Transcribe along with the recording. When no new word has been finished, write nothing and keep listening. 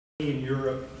in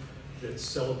Europe that not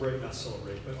celebrate,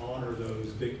 but honor those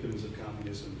victims of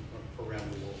communism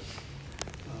around the world.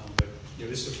 But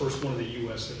this is the first one in the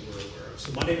U.S. that we're aware of.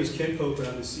 So my name is Ken Pope, and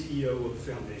I'm the CEO of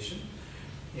the foundation.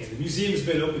 And the museum has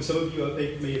been open. Some of you, I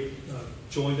think, may have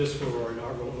joined us for our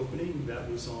inaugural opening. That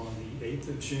was on the 8th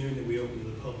of June, and we opened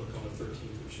to the public on the 13th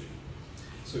of June.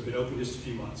 So we've been open just a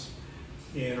few months.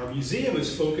 And our museum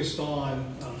is focused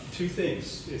on two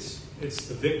things. It's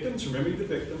the victims, remembering the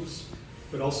victims,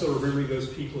 but also remembering those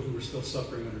people who are still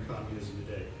suffering under communism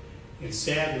today. And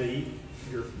sadly,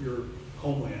 your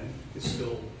homeland is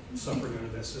still suffering under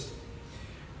that system.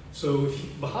 So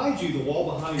behind you, the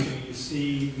wall behind you, you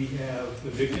see we have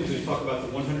the victims. We talk about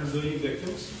the 100 million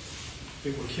victims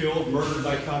that were killed, murdered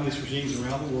by communist regimes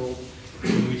around the world.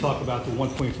 And we talk about the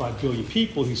 1.5 billion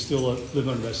people who still live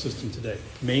under that system today.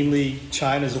 Mainly,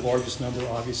 China is the largest number,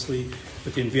 obviously,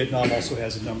 but then Vietnam also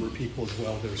has a number of people as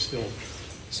well that are still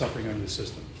suffering under the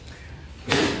system.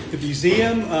 The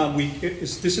museum,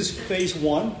 this is phase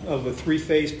one of a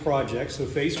three-phase project. So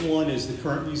phase one is the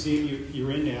current museum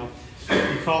you're in now.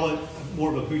 We call it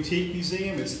more of a boutique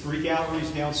museum. It's 3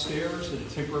 galleries downstairs and a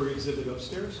temporary exhibit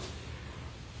upstairs.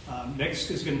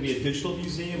 Next is going to be a digital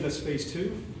museum. That's phase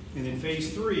 2. And then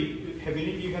phase 3, have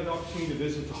any of you had the opportunity to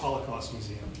visit the Holocaust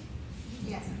Museum?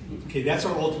 Yes. Okay, that's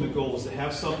our ultimate goal, is to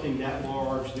have something that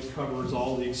large that covers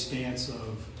all the expanse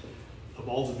of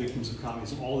all the victims of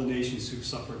communism, all the nations who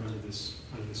suffered under this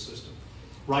system.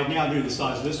 Right now, due to the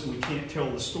size of this one, we can't tell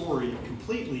the story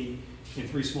completely in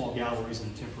 3 small galleries in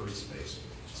a temporary space.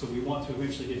 So we want to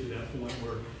eventually get to that point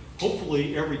where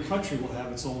hopefully every country will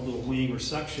have its own little wing or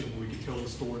section where we can tell the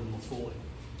story more fully.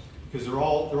 Because they're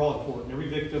all important. Every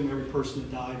victim, every person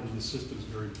that died in this system is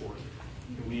very important,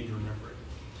 and we need to remember it.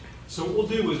 So what we'll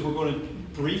do is we're going to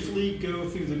briefly go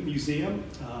through the museum.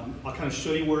 I'll kind of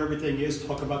show you where everything is,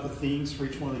 talk about the themes for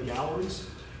each one of the galleries,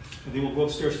 and then we'll go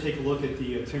upstairs to take a look at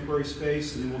the temporary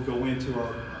space, and then we'll go into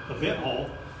our event hall,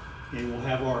 and we'll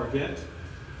have our event.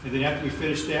 And then after we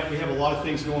finish that, we have a lot of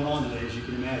things going on today, as you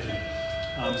can imagine.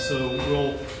 So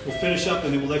we'll finish up,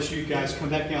 and then we'll let you guys come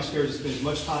back downstairs and spend as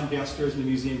much time downstairs in the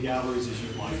museum galleries as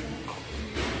you'd like.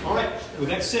 All right, with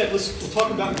that said, we'll talk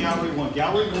about Gallery 1.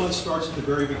 Gallery 1 starts at the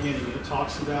very beginning. It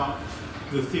talks about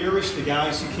the theorists, the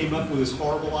guys who came up with this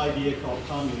horrible idea called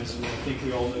communism. I think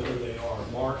we all know who they are: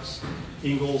 Marx,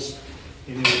 Engels,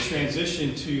 and then the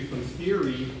transition from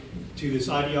theory to this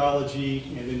ideology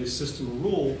and then this system of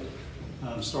rule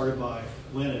started by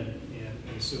Lenin and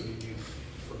the Soviet Union,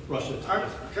 Russia.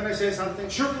 Can I say something?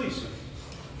 Sure, please.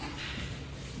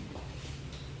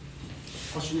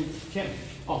 Question? Ken.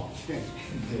 Oh, Ken.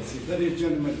 Ladies and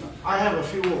gentlemen, I have a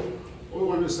few we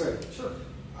want to say. Sure.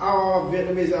 Our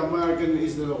Vietnamese American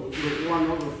is the one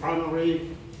of the primary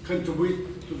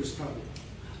contribute to the study.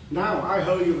 Now, I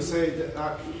heard you say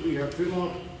that we have 3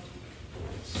 more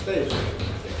stages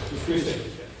to finish.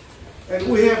 And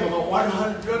we have about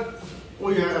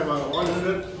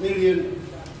 100 million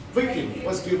victims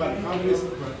was killed by the communists,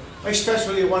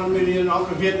 especially 1 million of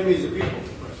the Vietnamese people.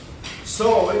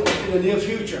 So, in the near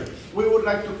future, we would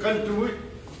like to contribute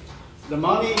the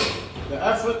money, the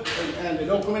effort, and the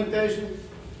documentation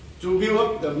to build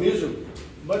up the museum.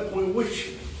 But we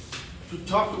wish to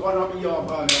talk to one of you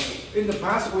about it. In the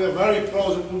past, we are very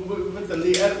close with the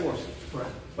Lee Edwards. Right.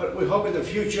 But we hope in the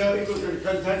future, if we can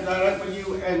contact direct with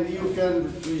you and you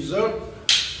can reserve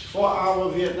for our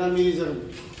Vietnamese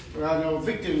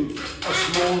victim a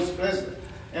small place,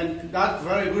 and that's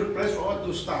very good place for us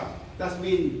to start. That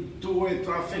means 2-way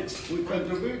traffic. We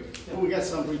contribute and we get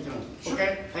some return. Sure.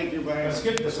 Okay? Thank you very much. That's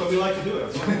good. That's what we like to do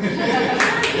it.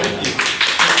 Thank you.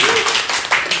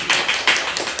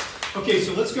 Okay,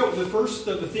 so let's go.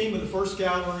 The theme of the first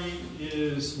gallery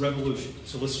is revolution.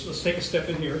 So let's take a step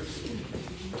in here.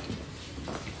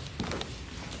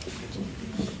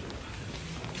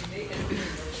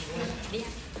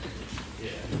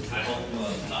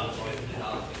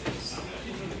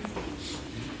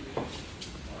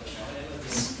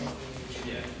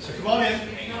 So come on in.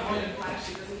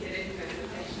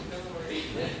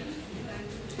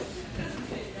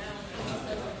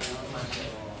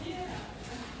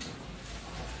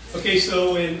 Okay,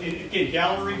 so in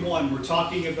Gallery 1, we're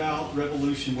talking about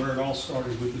revolution, where it all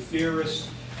started with the theorists.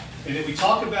 And then we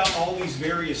talk about all these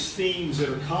various themes that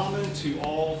are common to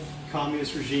all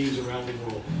communist regimes around the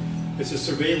world. It's a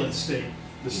surveillance state.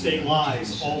 The state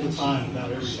lies all the time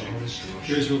about everything.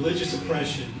 There's religious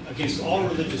oppression against all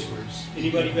religious groups.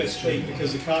 Anybody who has faith,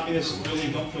 because the communists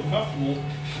really don't feel comfortable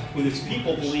with its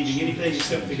people believing anything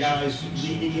except the guys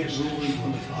leading it, ruling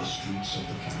from the top.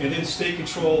 And then state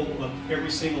control of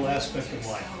every single aspect of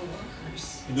life.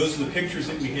 And those are the pictures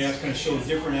that we have kind of showing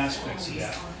different aspects of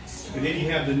that. And then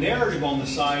you have the narrative on the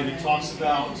side that talks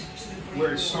about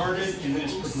where it started and then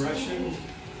its progression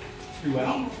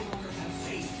throughout.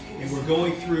 And we're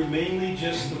going through mainly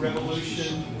just the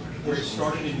revolution where it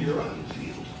started in Europe.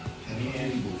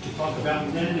 And we talk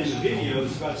about then in the video,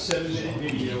 it's about a 7-minute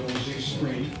video on the big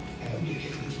screen.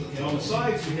 And on the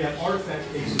sides we have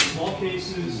artifact cases, small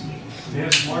cases. We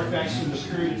have some artifacts from the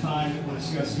period of time that we're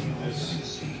discussing in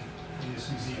this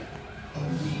museum.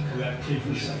 For that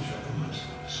particular section.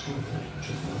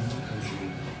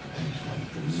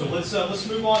 So let's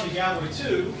move on to gallery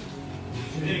 2.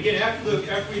 And then again,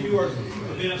 after we do our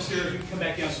event upstairs, you can come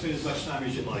back down and spend as much time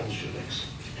as you'd like.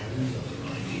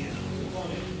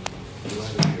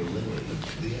 Vladimir Lenin,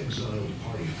 the exiled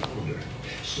party founder,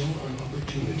 saw an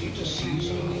opportunity to seize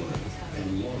power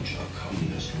and launch a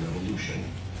communist revolution.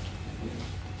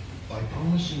 By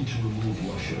promising to remove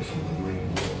Russia from the Great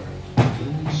War,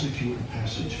 Lenin secured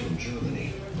passage from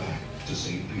Germany back to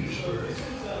St. Petersburg.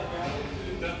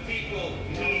 The people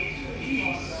need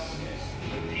peace.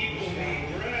 The people need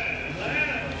bread and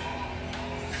land.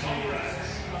 Comrades,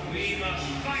 we must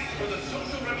fight for the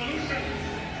social revolution.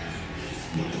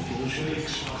 But the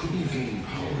Bolsheviks couldn't gain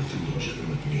power through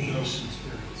legitimate means.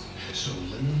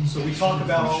 So we talk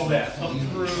about all that up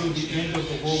through the end of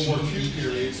the World War II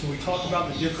period. So we talk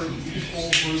about the different people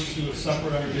groups who have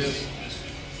suffered under this.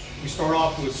 We start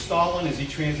off with Stalin as he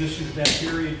transitions that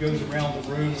period, goes around the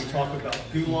room. We talk about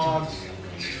gulags,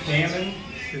 famine,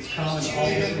 it's common to all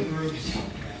different groups.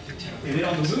 And then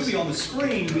on the movie, on the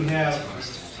screen, we have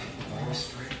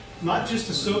not just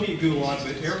the Soviet gulag,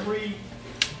 but every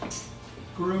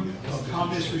group of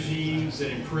communist regimes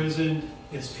that imprisoned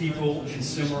its people in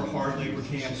similar hard labor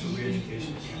camps or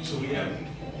re-education camps. So we have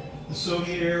the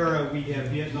Soviet era, we have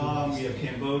Vietnam, we have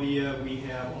Cambodia, we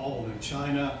have all of them,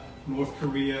 China, North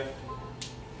Korea.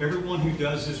 Everyone who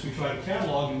does this, we try to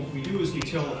catalog, and what we do is we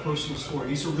tell a personal story.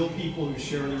 These are real people who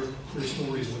share their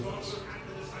stories with us.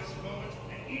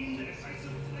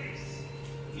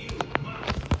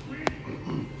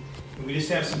 And we just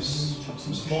have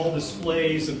some small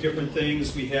displays of different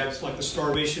things. We have like the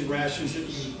starvation rations that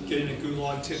you get in a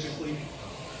gulag typically.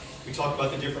 We talk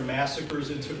about the different massacres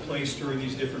that took place during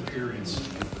these different periods.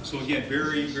 So again,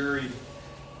 very, very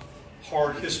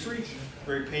hard history,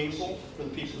 very painful for the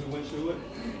people who went through it.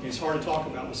 And it's hard to talk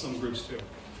about with some groups too.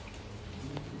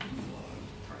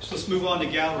 So let's move on to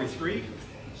gallery 3.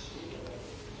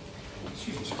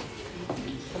 Excuse me, sir.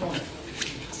 Come on.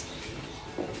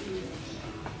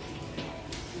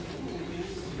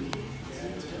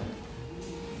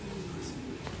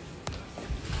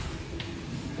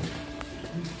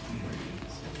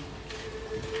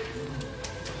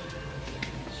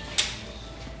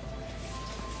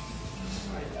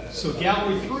 So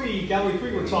gallery three,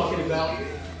 we're talking about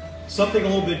something a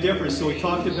little bit different. So we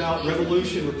talked about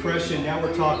revolution, repression. Now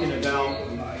we're talking about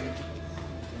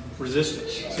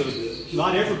resistance. So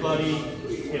not everybody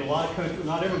in a lot of countries,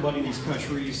 not everybody in these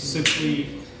countries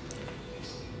simply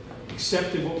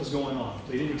accepted what was going on.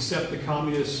 They didn't accept the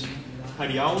communist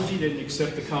ideology, they didn't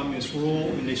accept the communist rule,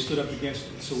 and they stood up against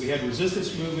it. So we had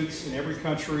resistance movements in every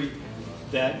country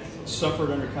that suffered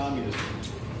under communism.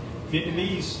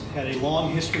 Vietnamese had a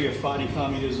long history of fighting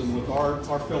communism with our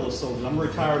fellow soldiers. I'm a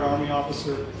retired Army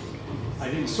officer. I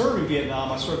didn't serve in Vietnam,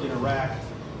 I served in Iraq,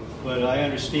 but I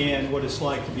understand what it's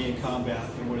like to be in combat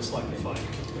and what it's like to fight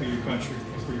for your country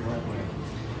and for your homeland.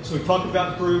 So we talked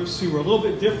about groups who were a little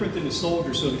bit different than the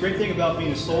soldiers. So the great thing about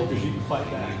being a soldier is you can fight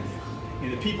back.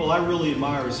 And the people I really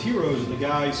admire as heroes are the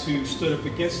guys who stood up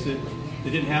against it. They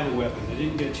didn't have a weapon. They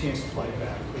didn't get a chance to fight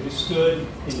back. They just stood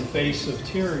in the face of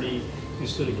tyranny and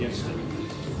stood against it.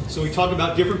 So we talk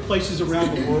about different places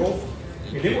around the world.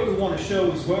 And then what we want to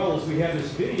show as well is we have this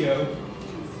video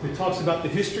that talks about the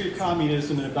history of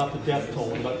communism and about the death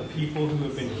toll, and about the people who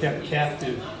have been kept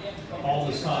captive all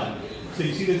this time. So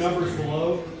you see the numbers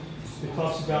below? It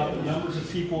talks about the numbers of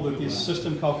people that this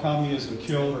system called communism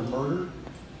killed or murdered,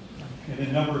 and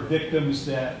the number of victims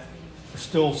that are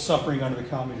still suffering under the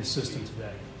communist system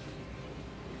today.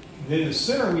 Then in the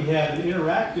center we have an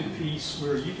interactive piece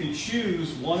where you can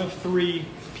choose one of 3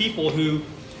 people who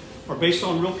are based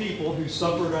on real people who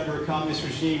suffered under a communist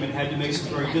regime and had to make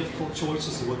some very difficult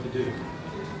choices of what to do.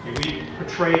 And we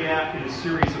portray that in a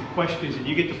series of questions, and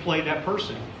you get to play that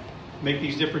person, make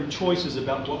these different choices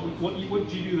about what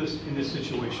would you do in this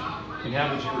situation, and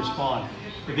how would you respond.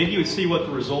 And then you would see what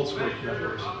the results were for that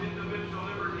person.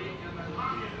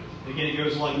 Again, it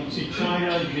goes like, you can see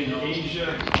China, you get into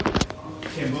Asia,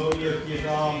 Cambodia,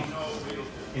 Vietnam,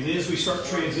 and then as we start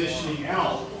transitioning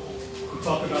out, we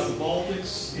talk about the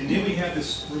Baltics, and then we have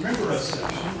this Remember Us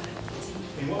section.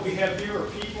 And what we have here are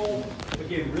people,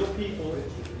 again, real people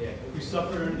who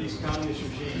suffered under these communist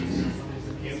regimes.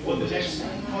 And what the next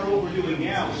part of what we're doing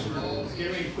now is we're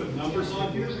getting ready to put numbers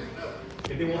on here.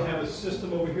 And then we'll have a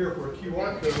system over here for a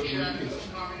QR code where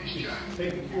you can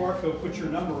take the QR code, put your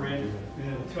number in,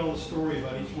 and it'll tell a story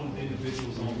about each one of the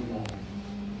individuals on the wall.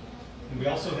 And we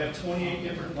also have 28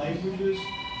 different languages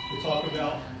to talk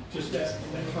about just that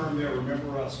term there,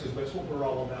 remember us, because that's what we're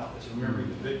all about, is remembering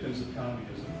the victims of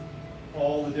communism.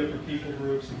 All the different people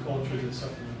groups and cultures that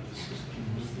suffer under the system.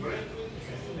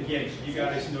 Again, you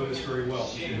guys know this very well,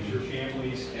 because your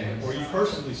families or you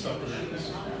personally suffered under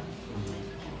this.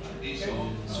 Okay.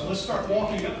 So let's start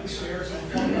walking up the stairs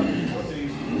and walking up the more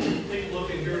things. Take a look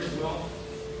in here as well.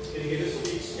 And again, this will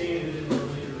be expanded in earlier.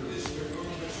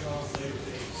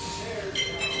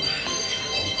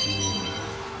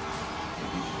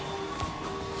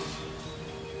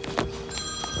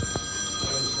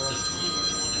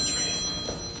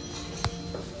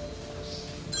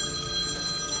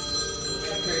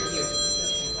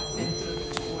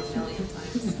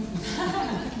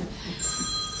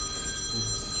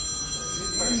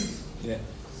 Yeah.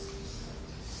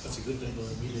 That's a good thing going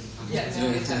to meeting. Yeah, no,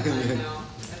 I know.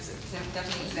 That's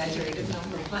definitely exaggerated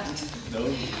number, but. No,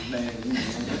 man.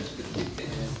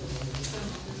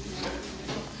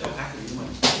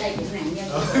 Đây cũng nạn nhân.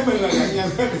 Mình là nạn nhân.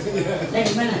 Đây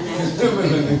mới là nạn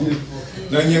nhân.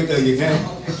 Nạn nhân từ Việt Nam.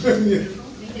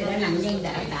 Thì đã nạn nhân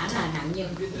đã là nạn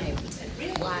nhân này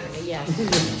qua rồi bây giờ.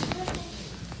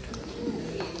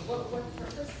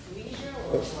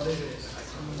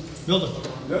 Hilda.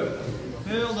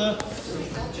 Hilda.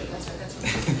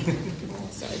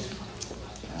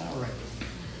 All right.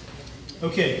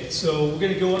 Okay, so we're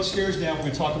going to go upstairs now. We're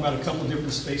going to talk about a couple of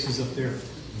different spaces up there.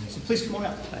 So please come on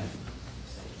out.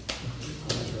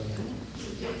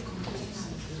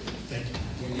 Thank you.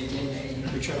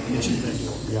 Make sure I get you that.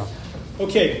 Yeah.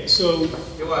 Okay, so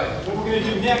what we're going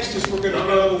to do next is we're going to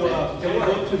go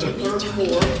to the third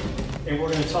floor, and we're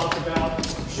going to talk about,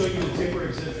 show you the timber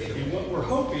exhibit. And what we're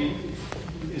hoping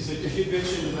is that you get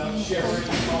mentioned about sharing and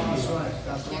talking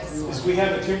about is we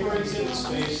have a timber exhibit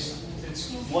space.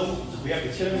 It's one, we have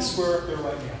the tenement square up there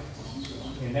right now.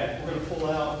 And that we're going to pull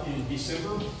out in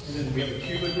December. And then we have a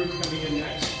Cuba group coming in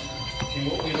next. And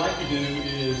what we'd like to do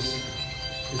is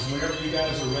whenever you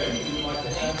guys are ready, we'd like to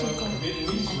have a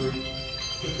Vietnamese group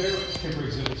put their timber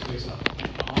exhibit space up.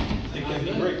 I think that'd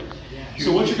be great.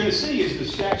 So what you're going to see is the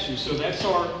statue. So that's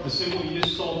the symbol you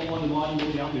just saw, the one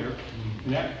monument down there.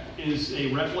 And that is a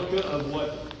replica of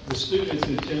what the students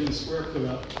in Tiananmen Square put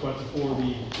up before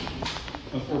the,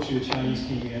 unfortunately, the Chinese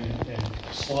came in and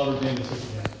slaughtered them and took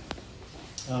them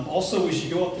down. Also, as you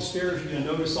go up the stairs, you're going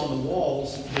to notice on the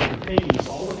walls different paintings.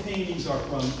 All the paintings are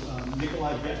from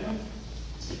Nikolai Getman.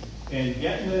 And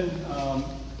Getman,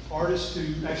 artist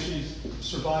who actually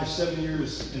survived 7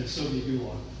 years in a Soviet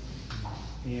gulag.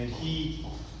 And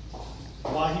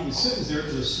while he was sitting there,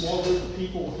 there was a small group of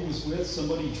people he was with.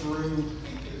 Somebody drew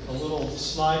a little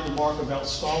snide remark about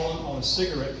Stalin on a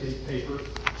cigarette paper,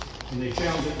 and they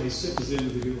found that they sent his into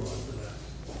the gulag for that.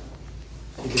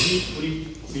 When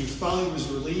he finally was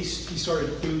released, he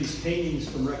started doing these paintings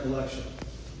from recollection.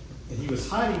 And he was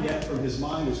hiding that from his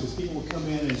minders because people would come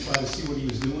in and try to see what he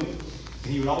was doing.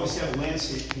 And he would always have a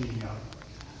landscape painting out.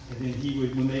 And then he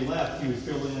would, when they left, he would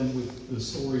fill in with the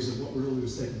stories of what really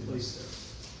was taking place there.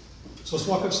 So let's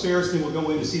walk upstairs, then we'll go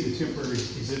in to see the temporary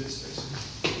exhibit space.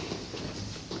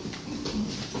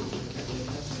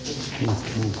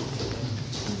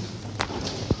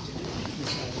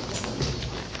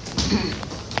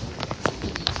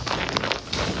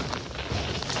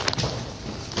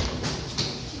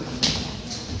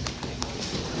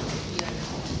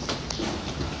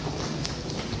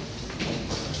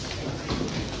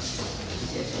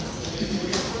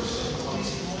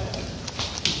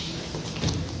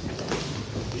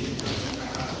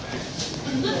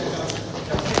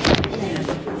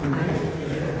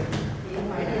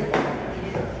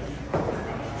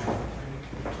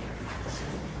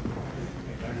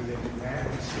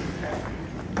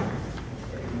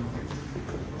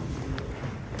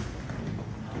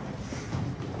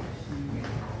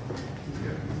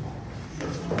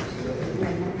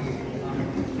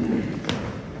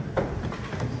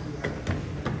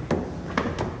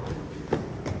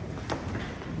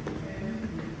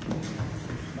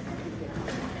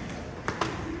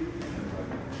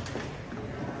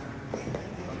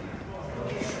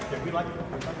 We'd like to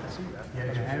see that.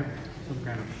 Yeah, they have some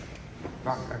kind of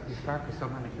plaque or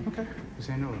something like that. Okay. Because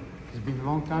I know it's been a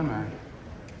long time, man.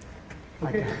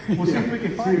 Okay. We'll see if we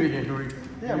can find it.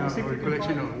 Yeah, we'll see if we can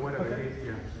collection find it. or whatever Okay. it is.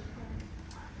 Yeah.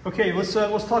 Okay, let's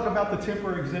talk about the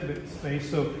temporary exhibit space.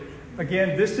 So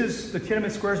Again, the Tiananmen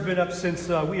Square's been up since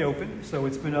we opened, so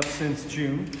it's been up since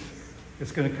June.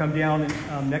 It's going to come down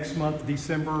next month,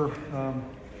 December,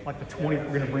 like the 20th,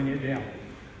 we're going to bring it down.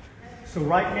 So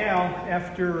right now,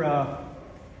 after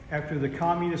the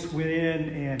communists went in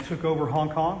and took over Hong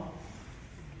Kong,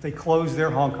 they closed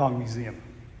their Hong Kong museum.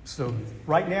 So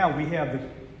right now we have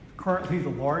currently the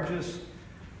largest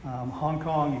Hong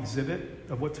Kong exhibit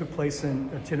of what took place in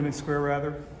Tiananmen Square,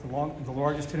 rather, the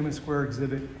largest Tiananmen Square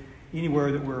exhibit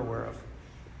anywhere that we're aware of.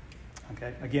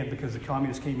 Okay, again, because the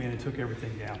communists came in and took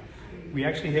everything down. We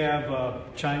actually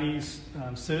have Chinese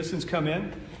citizens come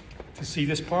in to see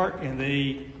this part, and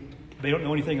they don't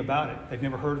know anything about it. They've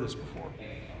never heard of this before.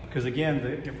 Because again,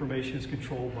 the information is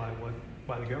controlled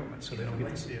by the government, so they don't get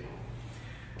to see it.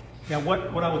 Now,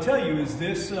 what I will tell you is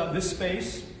this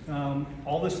space,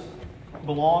 all this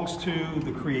belongs to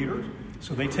the creator,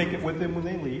 so they take it with them when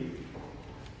they leave.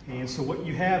 And so what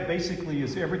you have basically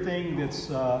is everything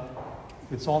that's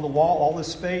on the wall, all this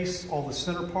space, all the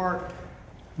center part.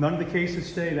 None of the cases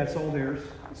stay, that's all theirs.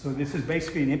 So this is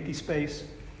basically an empty space.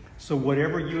 So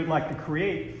whatever you would like to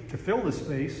create to fill the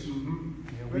space,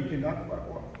 we can.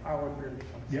 Our dream.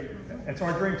 Yep, that's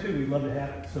our dream too. We'd love to have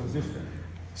it.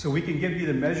 So we can give you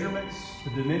the measurements, the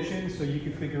dimensions, so you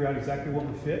can figure out exactly what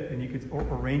would fit, and you could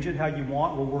arrange it how you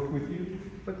want. We'll work with you.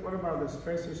 But what about the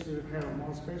spaces? Do you have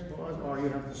more space for us, or you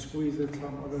have to squeeze it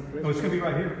some other place? Oh, it's going to be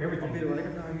right here. Everything. It'll be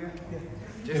right down here.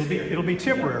 It'll be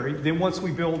temporary. Then once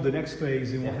we build the next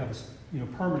phase, then we'll have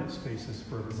permanent spaces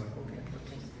for everybody.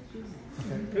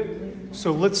 Okay. Good.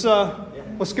 So let's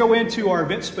go into our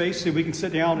event space so we can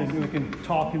sit down and we can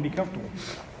talk and be comfortable.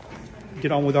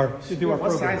 Get on with our program.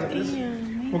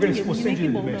 We'll send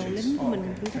you the dimensions.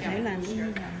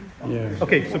 Yeah.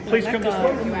 Okay, so please come this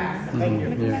way. Thank you.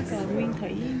 Yeah.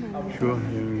 Sure.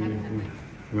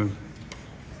 Yeah.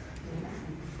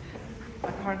 A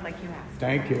card like you asked.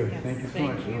 Thank you. Yes, Thank you so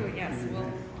much. Thank you. Yes,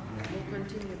 we'll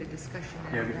continue the discussion.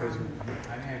 Yeah, because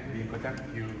I have been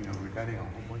contact you, regarding a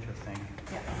whole bunch of things.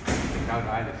 Yeah. Now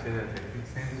I said that if you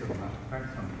send some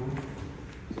facts and proof,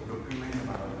 document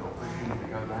about the operation,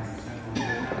 because I sent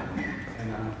them and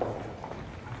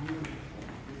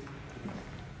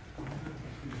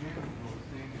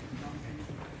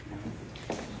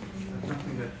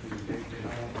something that they don't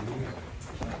lose.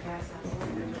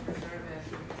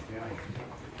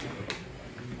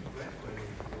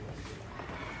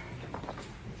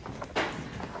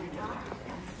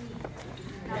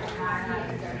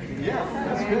 Yeah,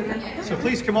 that's good. So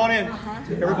please come on in.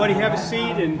 Everybody have a seat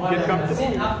and get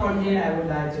comfortable. Up from here, I would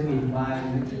like to invite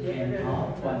Mr. Ken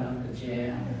off one of the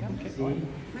chairs. See?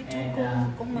 And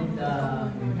Mr.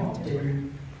 Bảo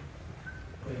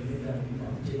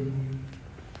Trinh.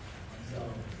 So,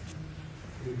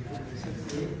 please have a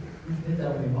seat. Mr.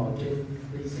 Bảo Trinh,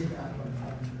 please sit up on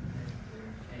front.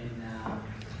 And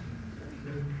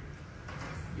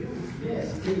yes,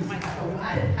 please.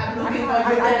 I'm looking for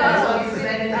you.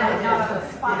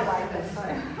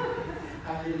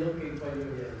 I'm looking for you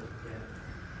here.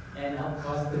 Yeah. And of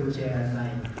course, two chairs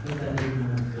like Mr. Lim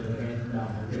and Bảo,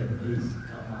 please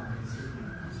come up and sit.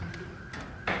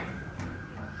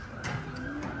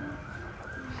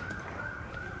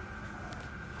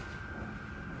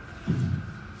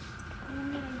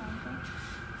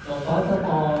 So first of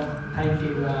all, thank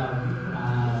you,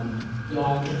 your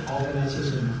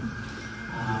organization.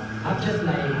 Not just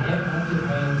like have to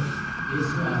have this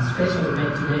special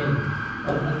event today,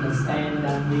 but understand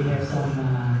that we have some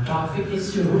traffic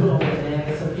issue over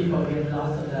there, so people get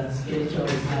lost of the schedule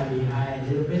is behind a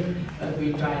little bit, but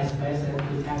we try as best to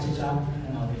catch it up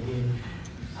over here.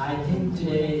 I think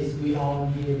today is we all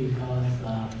here because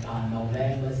on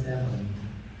November 7th,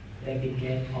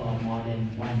 dedicate for more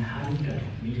than 100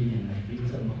 million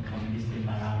victims of communism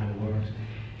around the world,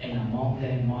 and among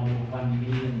them more than 1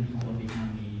 million people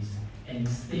Vietnamese, and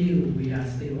still we are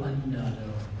still under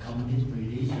the communist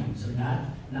regime. So that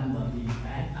number will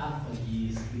back up for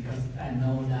years, because I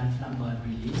know that number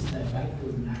released back to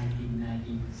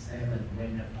 1997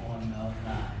 when the fall of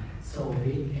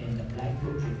Soviet and the Black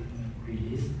Book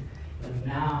released. But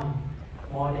now,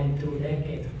 more than 2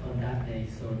 decades from that day,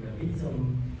 so the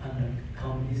victims under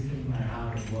communism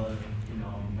around the world,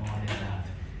 more than that.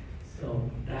 So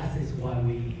that is why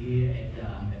we're here at the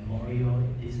memorial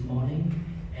this morning.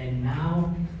 And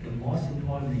now, the most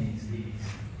important is this: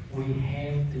 we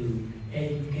have to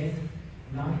educate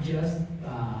not just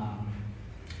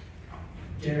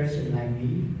generation like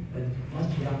me, but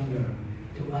much younger,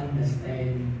 to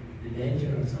understand the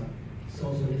dangers of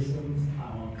socialism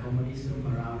or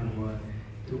communism around the world,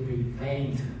 to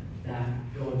prevent that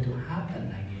going to happen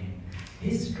again.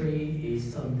 History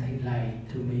is something like,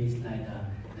 to me, it's like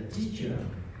the the future.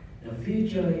 The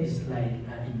future is like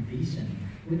in vision.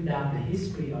 Without the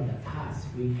history of the past,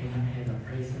 we cannot have a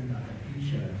present or the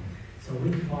future. So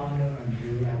with Father and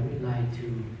you, I would like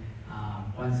to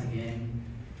once again,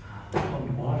 from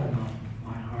the bottom of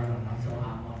my heart and also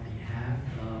on behalf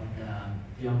of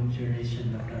the young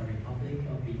generation of the Republic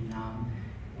of Vietnam,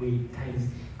 we thank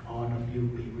all of you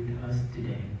be with us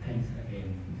today. Thanks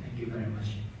again. Thank you very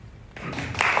much.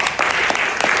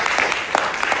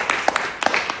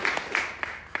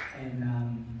 And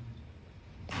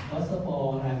first of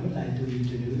all, I would like to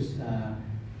introduce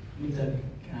Mr.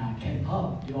 Ken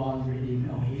Pop. You already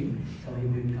know him, so he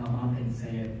will come up and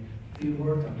say a few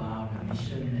words about the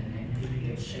mission, and then he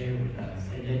can share with us.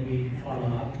 And then we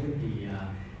follow up with the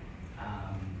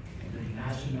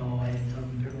national anthem,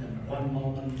 one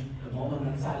moment, the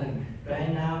moment of silence.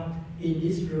 Right now, in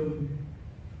this room,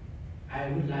 I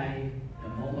would like the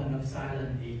moment of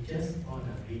silence is just for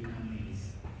the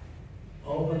Vietnamese.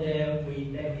 Over there, we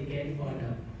dedicate for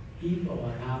the people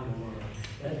around the world.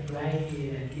 But right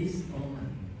here at this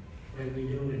moment, when we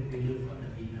do it, we do it for the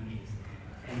Vietnamese.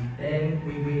 And then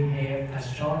we will have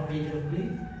a short video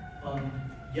clip from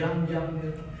young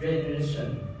generation,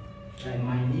 like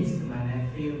my niece, my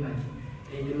nephew,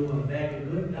 they do a very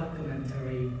good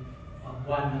documentary of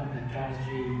one of the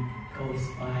tragedy caused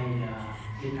by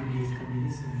Vietnamese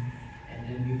communism. And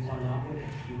then we follow up with a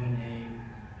Q&A.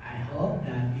 I hope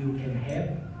that you can help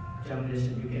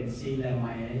generation. You can see that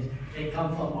my age. They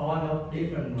come from all of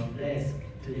different places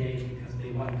today because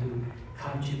they want to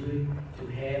contribute to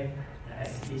have the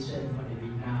exhibition for the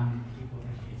Vietnam people.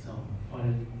 So for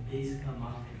this come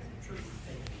up.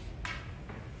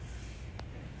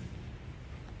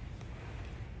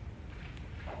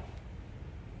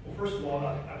 Well, first of all,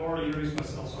 I've already introduced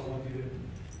myself, so I want you to.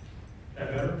 That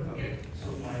better? Okay.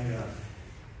 So my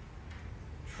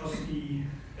trusty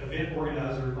event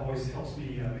organizer always helps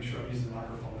me make sure I'm using the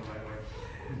microphone the right way.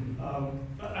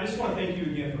 I just want to thank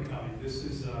you again for coming. This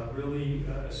is really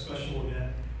a special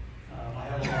event. I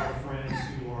have a lot of friends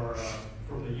who are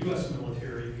from the U.S.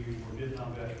 military who were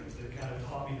Vietnam veterans that kind of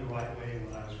taught me the right way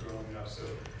when I was growing up. So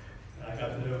I got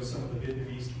to know some of the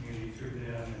Vietnamese community through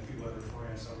them and through other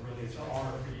friends. So really, it's an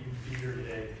honor for you to be here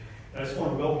today. And I just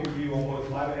want to welcome you on both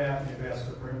my behalf and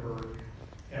Ambassador Grimberg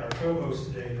and our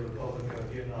co-host today, the Republic of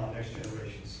Vietnam Next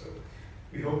Generation. So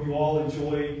we hope you all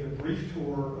enjoy the brief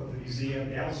tour of the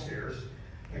museum downstairs.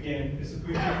 Again, it's a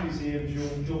boutique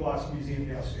museum, jewel box museum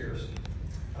downstairs.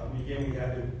 Again, we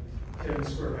have the Tiananmen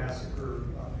Square Massacre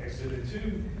Exhibit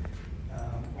 2.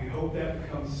 We hope that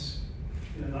becomes,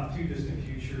 in the not too distant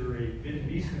future, a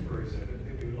Vietnamese contemporary exhibit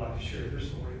that we would like to share your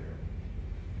story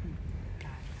there.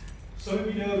 Some of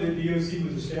you know that the DOC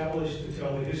was established to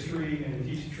tell the history and to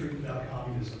teach the truth about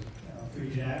communism through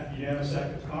the unanimous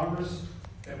act of Congress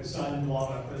that was signed into law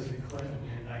by President Clinton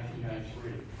in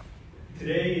 1993.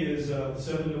 Today is the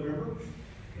 7th of November,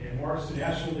 and it marks the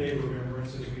National Day of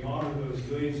Remembrance as we honor those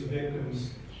millions of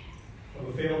victims of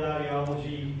a failed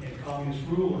ideology and communist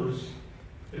rulers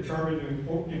determined to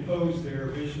impose their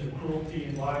vision of cruelty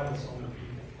and violence on their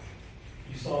people.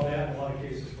 You saw that in a lot of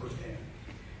cases firsthand.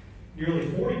 Nearly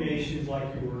 40 nations like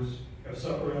yours have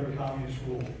suffered under communist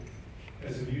rule.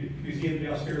 As the museum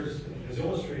downstairs has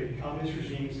illustrated, communist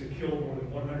regimes have killed more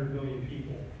than 100 million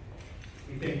people.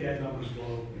 We think that number is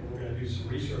low, and we're going to do some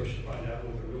research to find out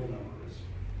what the real number is.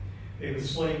 They've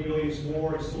enslaved millions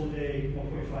more, and still today,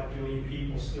 1.5 billion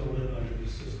people still live under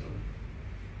this system.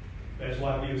 That's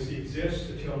why VOC exists,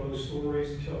 to tell those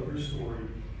stories, to tell your story.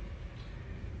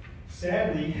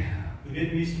 Sadly, the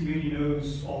Vietnamese community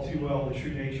knows all too well the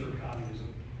true nature of communism.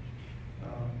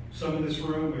 Some in this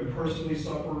room have personally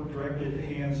suffered directly at the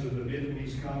hands of the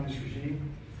Vietnamese communist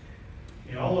regime.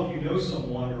 And all of you know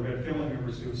someone or have family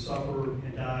members who have suffered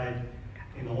and died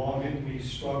in the long Vietnamese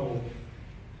struggle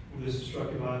with this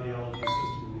destructive ideology and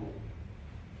system rule.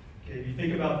 Okay, if you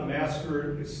think about the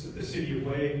massacre, it's the city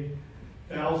of Hue,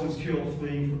 thousands killed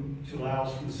fleeing to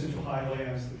Laos from the Central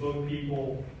Highlands, the boat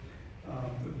people,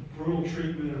 the brutal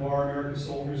treatment of our American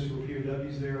soldiers who were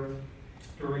POWs there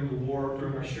during the war,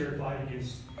 during our shared fight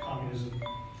against communism,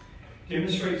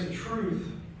 demonstrates the truth,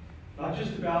 not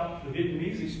just about the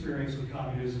Vietnamese experience with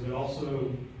communism, but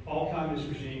also all communist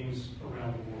regimes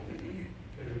around the world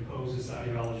that have imposed this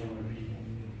ideology on their people.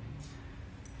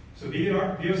 So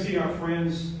VOC and our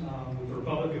friends with the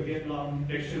Republic of Vietnam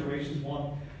Next Generations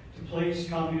want to place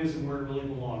communism where it really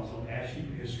belongs, on the ash heap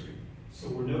of history, so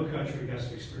where no country has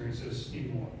to experience this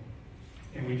anymore.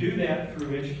 And we do that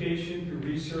through education, through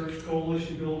research,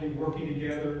 coalition building, working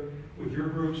together with your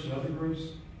groups and other groups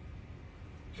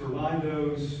to remind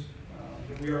those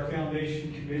that we are a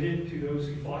foundation committed to those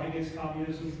who fought against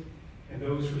communism and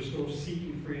those who are still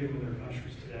seeking freedom in their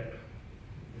countries today.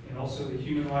 And also the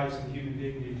human rights and human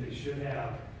dignity they should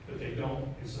have, but they don't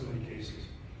in so many cases.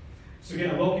 So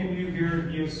again, I welcome you here at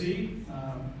VOC.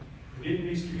 The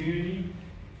Vietnamese community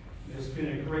has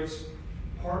been a great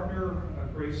partner, a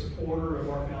great supporter of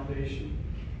our foundation.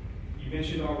 You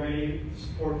mentioned already the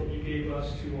support that you gave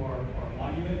us to our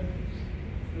monument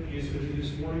that you visited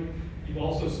this morning. You've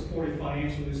also supported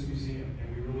financially this museum,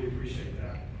 and we really appreciate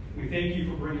that. We thank you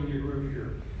for bringing your group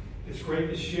here. It's great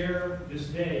to share this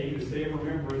day, this day of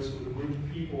remembrance, with a group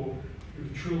of people who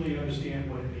truly understand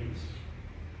what it means.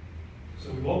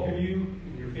 So we welcome you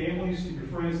and your families and your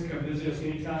friends to come visit us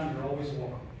anytime. You're always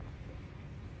welcome.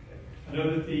 I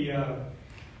know that the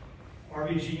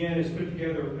RVGN has put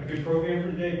together a good program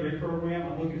for today, a great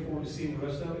program. I'm looking forward to seeing the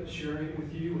rest of it, sharing it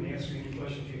with you, and answering any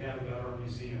questions you have about our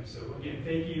museum. So again,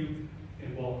 thank you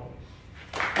and welcome.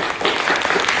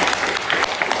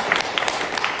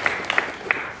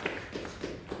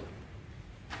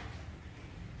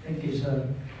 Thank you, sir.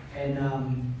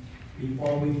 And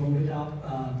before we move it up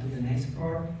to the next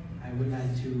part, I would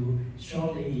like to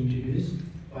shortly introduce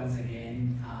once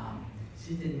again,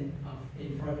 sitting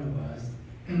in front of us,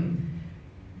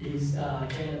 this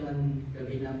gentleman, the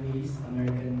Vietnamese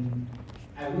American,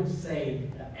 I would say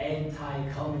the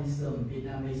anti-communism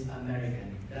Vietnamese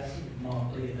American. That's more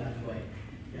clear that way.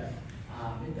 Yeah.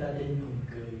 Mr. Đinh Hùng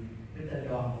Cừ, Mr.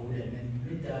 Đoàn Hữu Định, and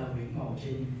Mr. Nguyễn Mậu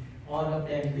Trinh, all of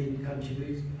them been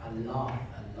contribute a lot,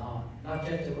 not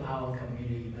just to our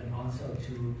community, but also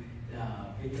to the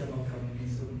Victim of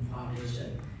Communism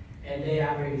Foundation. And they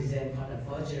are represent for the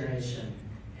first generation.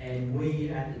 And we,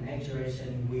 at the next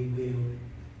generation, we will,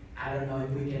 I don't know if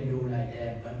we can do like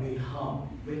that, but we hope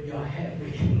with your help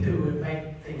we can do it,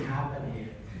 make things happen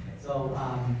here. So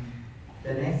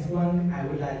the next one I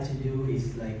would like to do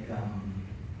is like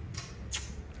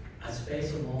a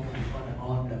special moment for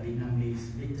all the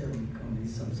Vietnamese victim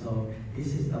communism. So this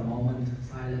is the moment of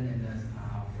silence and the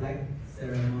flag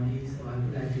ceremony. So I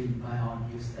would like to invite all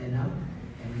you stand up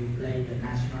and we play the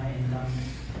national anthem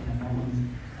in a moment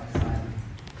of silence.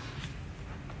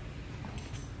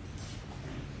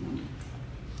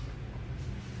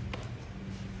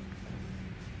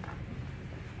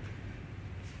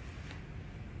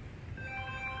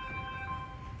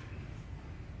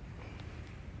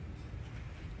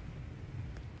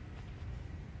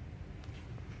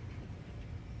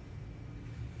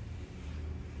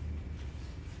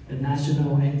 The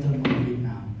national anthem of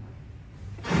Vietnam.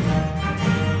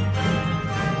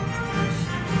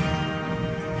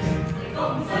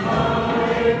 Cộng sản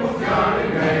ơi, quốc gia đến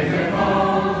ngày giải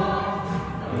phóng,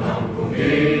 lòng cùng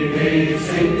đi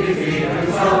sinh cái gì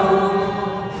đằng sau,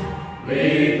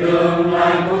 vì tương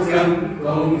lai quốc dân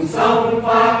cùng sống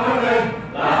phá vỡ lên,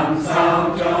 làm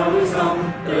sao cho núi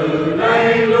sông từ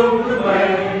nay lúc thứ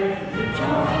bảy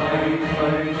cho anh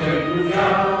khơi trên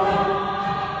giao.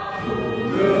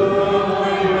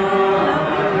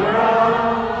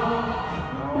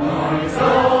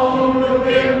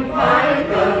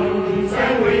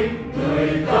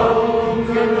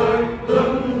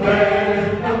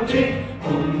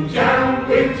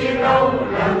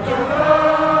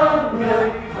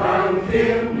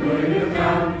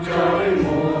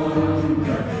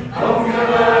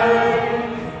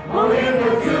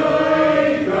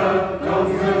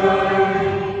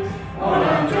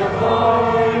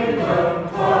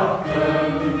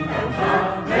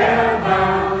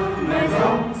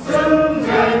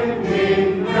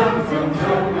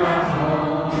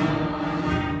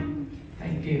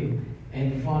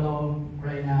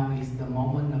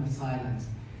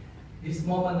 This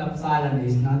moment of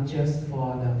silence is not just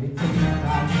for the victims of